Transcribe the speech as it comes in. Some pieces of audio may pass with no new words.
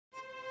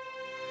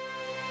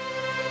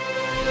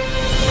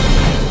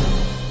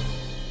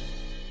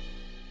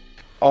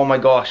Oh my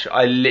gosh,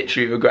 I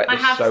literally regret this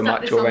so much already. I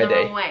have stuck this on the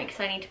wrong way because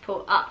I need to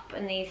pull up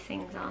and these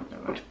things aren't the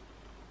right.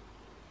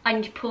 I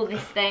need to pull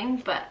this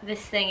thing, but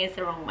this thing is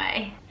the wrong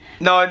way.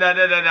 No. 1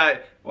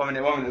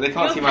 minute, they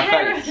can't see my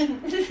face.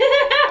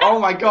 Oh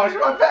my gosh,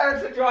 my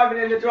parents are driving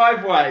in the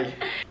driveway.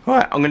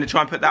 Right, I'm gonna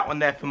try and put that one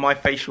there for my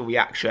facial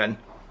reaction.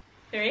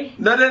 3.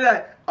 No,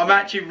 I'm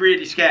actually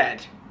really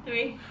scared.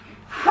 3,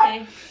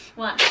 2,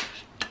 1.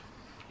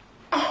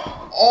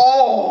 Oh!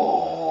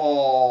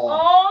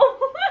 Oh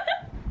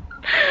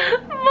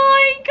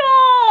my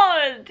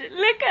god!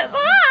 Look at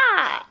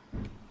that!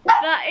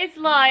 That is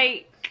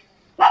like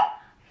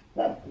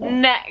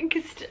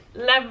next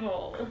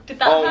level. Did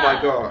that hurt?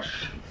 My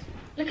gosh.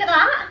 Look at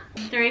that.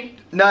 3.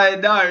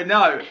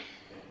 No.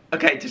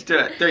 Okay, just do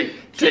it. 3,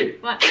 2,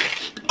 1.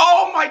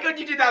 Oh my god,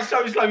 you did that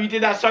so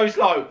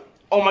slow.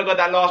 Oh my god,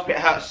 that last bit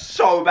hurt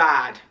so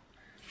bad.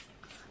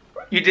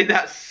 You did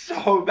that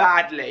so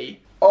badly.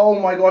 Oh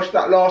my gosh,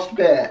 that last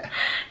bit.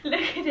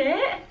 Look at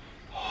it.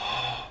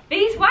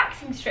 These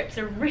waxing strips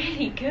are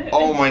really good.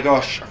 Oh my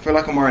gosh, I feel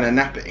like I'm wearing a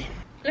nappy.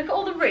 Look at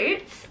all the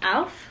roots,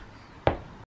 Alf.